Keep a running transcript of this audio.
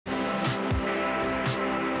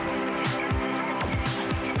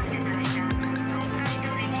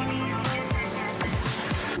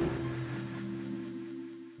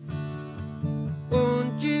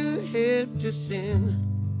to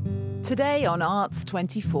sin. Today on Arts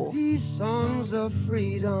 24. These songs of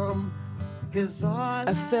freedom is all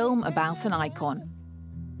A film about an icon.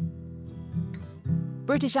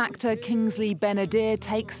 British actor Kingsley Ben-Adir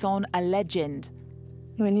takes on a legend.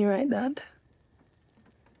 When you write that?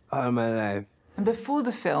 All my life. And before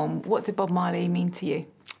the film, what did Bob Marley mean to you?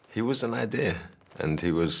 He was an idea, and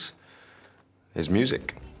he was his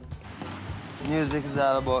music. Music is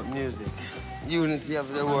all about music. Unity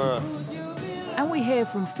of the world. And we hear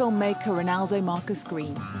from filmmaker Reinaldo Marcus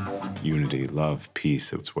Green. Unity, love,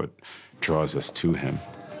 peace, it's what draws us to him.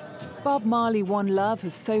 Bob Marley One Love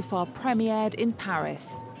has so far premiered in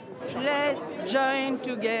Paris. Let's join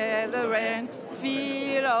together and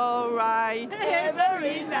feel all right.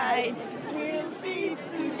 Every night we'll be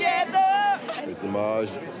together. Les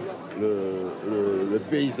images, le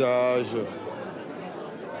paysage.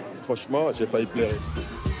 Franchement, j'ai failli pleurer.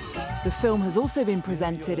 The film has also been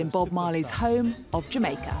presented in Bob Marley's home of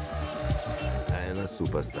Jamaica. And a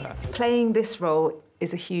superstar. Playing this role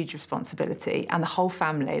is a huge responsibility, and the whole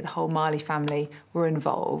family, the whole Marley family, were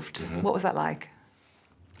involved. What was that like?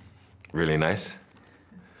 Really nice.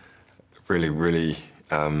 Really, really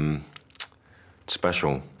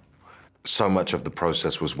special. So much of the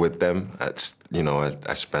process was with them. I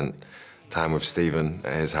spent time with Stephen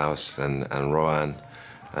at his house and Rowan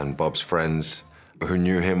and Bob's friends who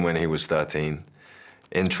knew him when he was 13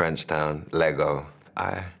 in Trenchtown, Lego.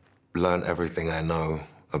 I learned everything I know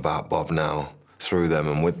about Bob now through them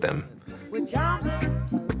and with them.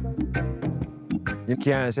 You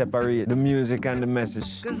can't separate the music and the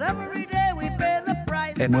message. 'Cause every day we pay the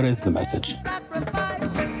price. And what is the message?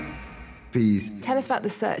 Peace. Tell us about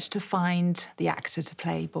the search to find the actor to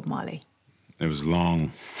play Bob Marley. It was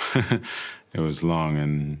long. It was long,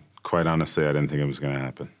 and quite honestly, I didn't think it was going to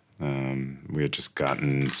happen. We had just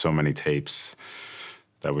gotten so many tapes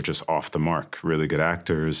that were just off the mark. Really good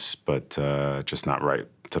actors, but just not right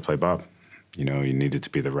to play Bob. You know, you needed to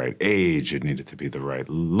be the right age, it needed to be the right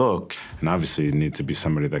look, and obviously you need to be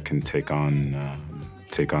somebody that can take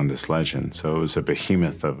on this legend. So it was a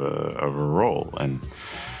behemoth of a role, and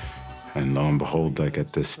lo and behold, I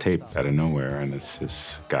get this tape out of nowhere, and it's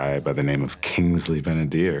this guy by the name of Kingsley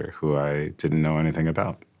Ben-Adir, who I didn't know anything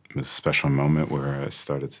about. It was a special moment where I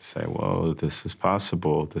started to say, whoa, this is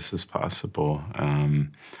possible, this is possible.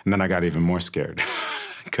 And then I got even more scared,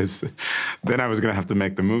 because then I was going to have to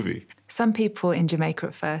make the movie. Some people in Jamaica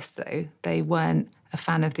at first, though, they weren't a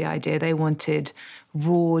fan of the idea. They wanted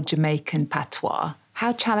raw Jamaican patois.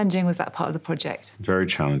 How challenging was that part of the project? Very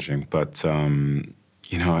challenging, but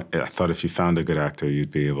you know, I thought if you found a good actor,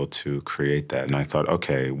 you'd be able to create that. And I thought,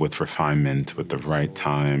 okay, with refinement, with the right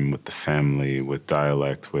time, with the family, with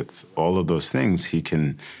dialect, with all of those things, he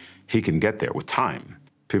can get there with time.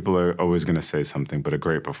 People are always going to say something, but a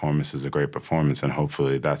great performance is a great performance, and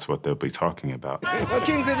hopefully that's what they'll be talking about. Well,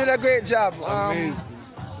 Kingsley did a great job.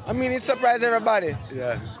 I mean, it surprised everybody.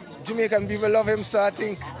 Yeah. Jamaican people love him, so I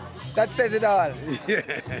think that says it all.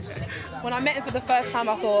 When I met him for the first time,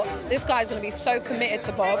 I thought, this guy's going to be so committed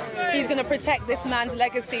to Bob. He's going to protect this man's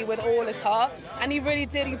legacy with all his heart. And he really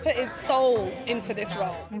did. He put his soul into this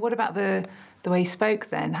role. What about the way he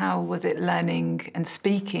spoke then? How was it learning and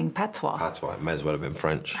speaking patois? Patois, it may as well have been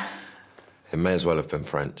French. It may as well have been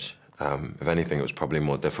French. If anything, it was probably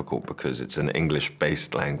more difficult because it's an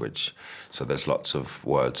English-based language, so there's lots of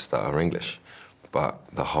words that are English. But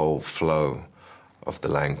the whole flow of the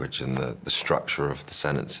language and the structure of the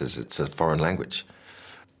sentences, it's a foreign language.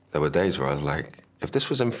 There were days where I was like, if this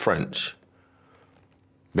was in French,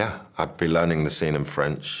 yeah, I'd be learning the scene in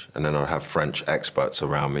French, and then I'd have French experts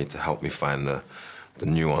around me to help me find the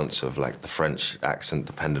nuance of like the French accent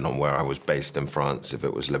depending on where I was based in France, if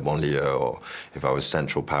it was Le Banlieue or if I was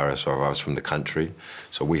central Paris or if I was from the country.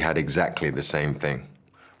 So we had exactly the same thing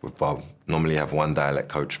with Bob. Normally you have one dialect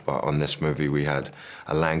coach, but on this movie we had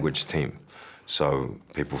a language team. So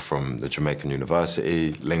people from the Jamaican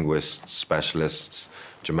University, linguists, specialists,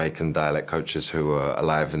 Jamaican dialect coaches who were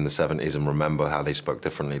alive in the 70s and remember how they spoke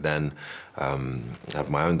differently then. I had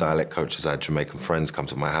my own dialect coaches. I had Jamaican friends come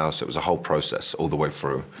to my house. It was a whole process all the way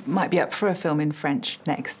through. Might be up for a film in French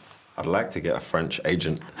next. I'd like to get a French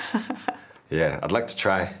agent. Yeah, I'd like to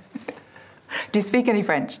try. Do you speak any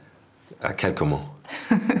French? Quelques mots.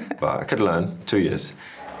 But I could learn, 2 years.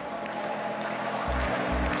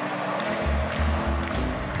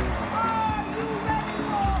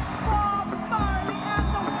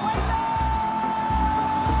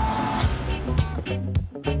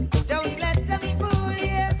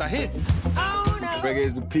 Reggae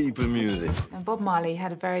is the people music. And Bob Marley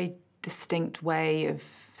had a very distinct way of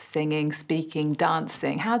singing, speaking,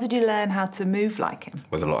 dancing. How did you learn how to move like him?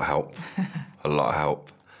 With a lot of help, a lot of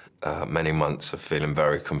help. Many months of feeling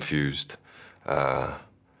very confused, but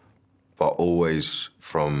always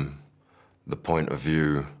from the point of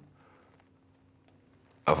view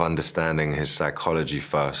of understanding his psychology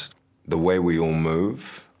first. The way we all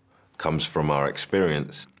move comes from our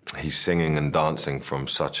experience. He's singing and dancing from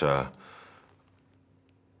such a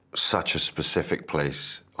specific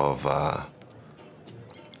place of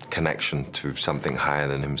connection to something higher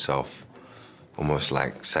than himself, almost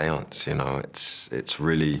like seance, you know. It's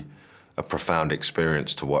really a profound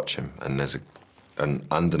experience to watch him, and there's an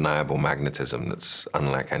undeniable magnetism that's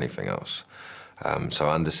unlike anything else. So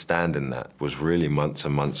understanding that was really months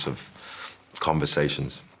and months of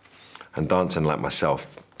conversations, and dancing like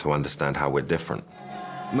myself to understand how we're different.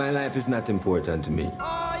 My life is not important to me.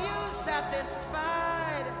 Are you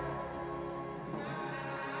satisfied?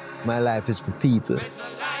 My life is for people.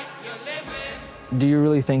 Do you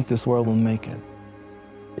really think this world will make it?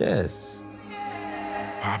 Yes.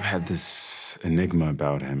 Bob had this enigma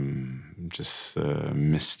about him, just a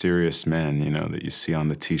mysterious man, you know, that you see on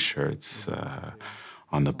the T-shirts,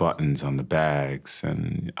 on the buttons, on the bags,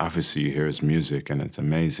 and obviously you hear his music and it's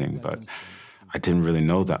amazing, but I didn't really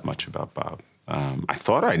know that much about Bob. I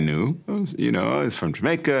thought I knew, you know, he's from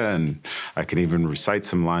Jamaica and I could even recite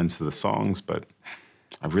some lines to the songs, but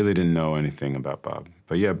I really didn't know anything about Bob.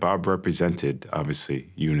 But yeah, Bob represented, obviously,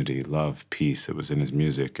 unity, love, peace. It was in his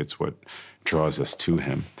music. It's what draws us to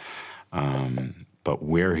him. But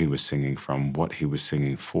where he was singing from, what he was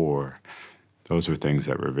singing for, those were things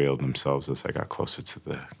that revealed themselves as I got closer to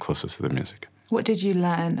the music. What did you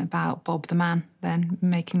learn about Bob the man then,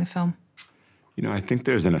 making the film? You know, I think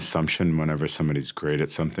there's an assumption whenever somebody's great at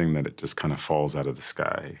something that it just kind of falls out of the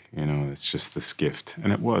sky. You know, it's just this gift.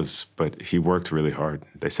 And it was, but he worked really hard.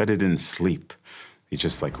 They said he didn't sleep. He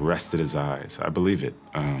just, like, rested his eyes. I believe it.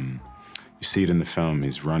 You see it in the film.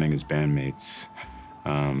 He's running his bandmates,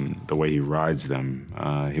 the way he rides them.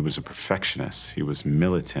 He was a perfectionist. He was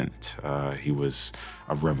militant. He was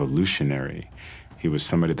a revolutionary. He was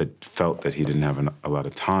somebody that felt that he didn't have a lot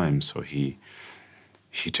of time, so he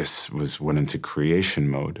just went into creation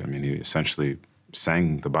mode. I mean, he essentially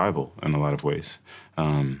sang the Bible in a lot of ways.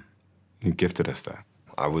 He gifted us that.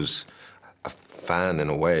 I was a fan in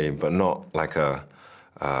a way, but not like you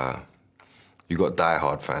got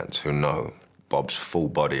diehard fans who know Bob's full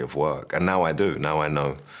body of work. And now I do. Now I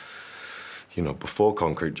know, you know, before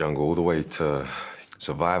Concrete Jungle, all the way to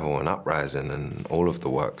Survival and Uprising and all of the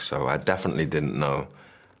work. So I definitely didn't know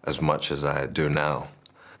as much as I do now.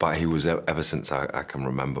 But he was, ever since I can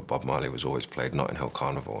remember, Bob Marley was always played Notting Hill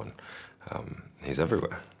Carnival, and he's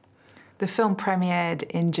everywhere. The film premiered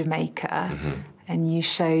in Jamaica, and you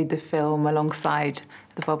showed the film alongside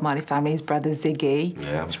the Bob Marley family, his brother Ziggy.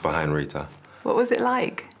 Yeah, I was behind Rita. What was it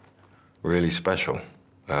like? Really special.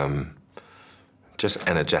 Just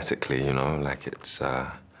energetically, you know, like it's,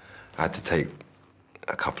 I had to take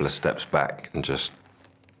a couple of steps back and just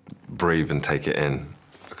breathe and take it in,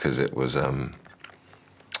 because it was,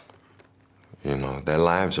 you know, their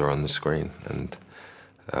lives are on the screen, and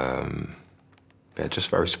they're just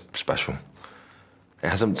very special. It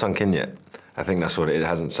hasn't sunk in yet. I think that's what it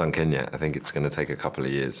hasn't sunk in yet. I think it's going to take a couple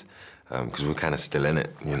of years, because we're kind of still in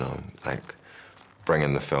it, you know, like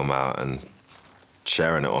bringing the film out and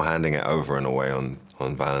sharing it or handing it over in a way on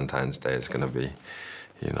Valentine's Day is going to be,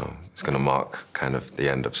 you know, it's going to mark kind of the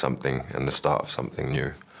end of something and the start of something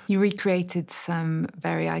new. You recreated some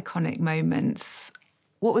very iconic moments.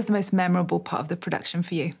 What was the most memorable part of the production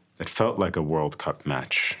for you? It felt like a World Cup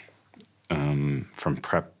match, from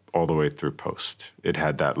prep all the way through post. It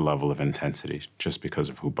had that level of intensity just because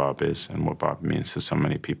of who Bob is and what Bob means to so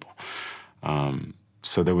many people.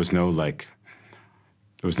 So there was no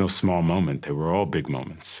small moment. They were all big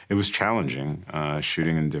moments. It was challenging,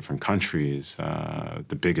 shooting in different countries,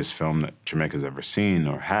 the biggest film that Jamaica's ever seen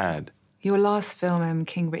or had. Your last film,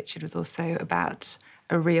 King Richard, was also about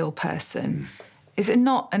a real person. Is it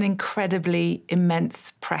not an incredibly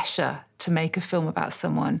immense pressure to make a film about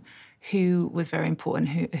someone who was very important,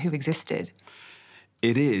 who existed?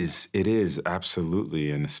 It is,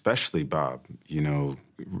 absolutely, and especially Bob. You know,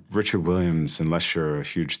 Richard Williams, unless you're a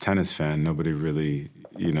huge tennis fan, nobody really,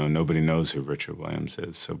 you know, nobody knows who Richard Williams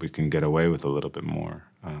is, so we can get away with a little bit more.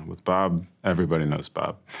 With Bob, everybody knows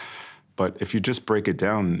Bob. But if you just break it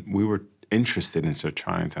down, we were interested in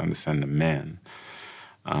trying to understand the man.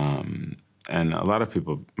 And a lot of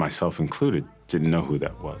people, myself included, didn't know who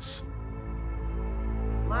that was.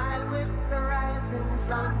 Smile with the rising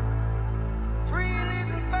sun. Three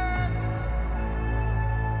little birds.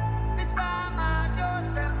 It's by my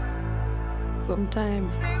doorstep.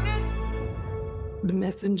 sometimes the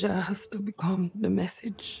messenger has to become the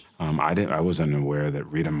message. I wasn't aware that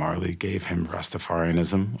Rita Marley gave him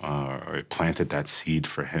Rastafarianism or planted that seed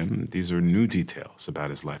for him. These are new details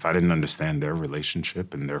about his life. I didn't understand their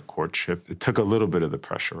relationship and their courtship. It took a little bit of the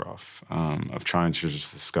pressure off of trying to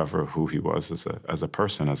just discover who he was as a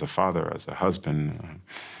person, as a father, as a husband,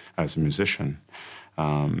 as a musician.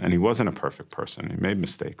 And he wasn't a perfect person. He made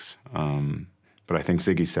mistakes. But I think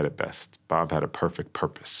Ziggy said it best. Bob had a perfect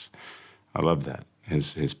purpose. I love that.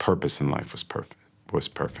 His purpose in life was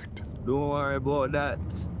perfect. Don't worry about that.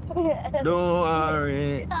 Don't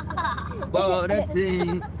worry about that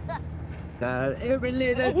thing. Cause every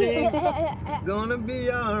little thing gonna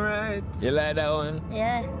be alright. You like that one?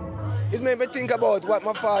 Yeah. It made me think about what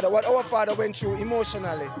our father went through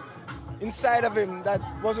emotionally. Inside of him that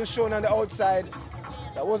wasn't shown on the outside,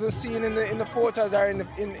 that wasn't seen in the photos or in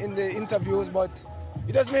the interviews, but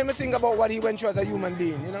it just made me think about what he went through as a human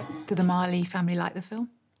being, you know? Did the Marley family like the film?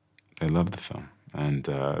 They love the film, and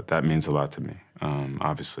that means a lot to me.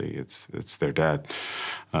 Obviously, it's their dad,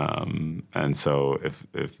 and so if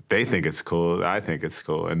they think it's cool, I think it's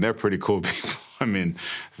cool, and they're pretty cool people. I mean,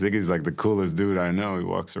 Ziggy's like the coolest dude I know. He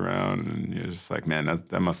walks around, and you're just like, man,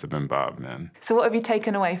 that must have been Bob, man. So what have you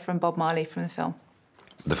taken away from Bob Marley from the film?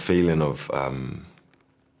 The feeling of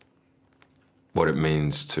what it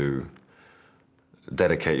means to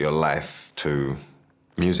dedicate your life to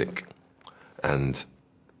music and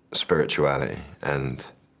spirituality, and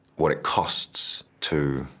what it costs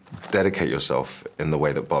to dedicate yourself in the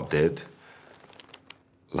way that Bob did.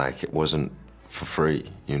 Like, it wasn't for free,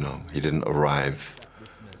 you know. He didn't arrive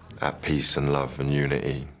at peace and love and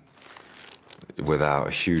unity without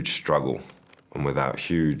a huge struggle and without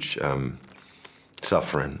huge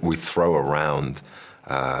suffering. We throw around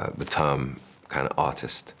the term kind of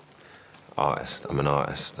artist. I'm an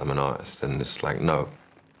artist, and it's like, no.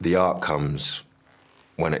 The art comes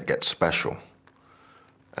when it gets special.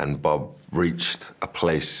 And Bob reached a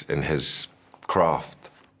place in his craft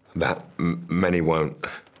that many won't.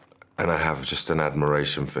 And I have just an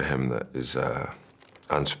admiration for him that is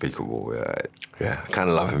unspeakable. Yeah, I kind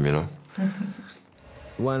of love him, you know?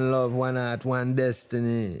 One love, one art, one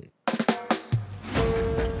destiny.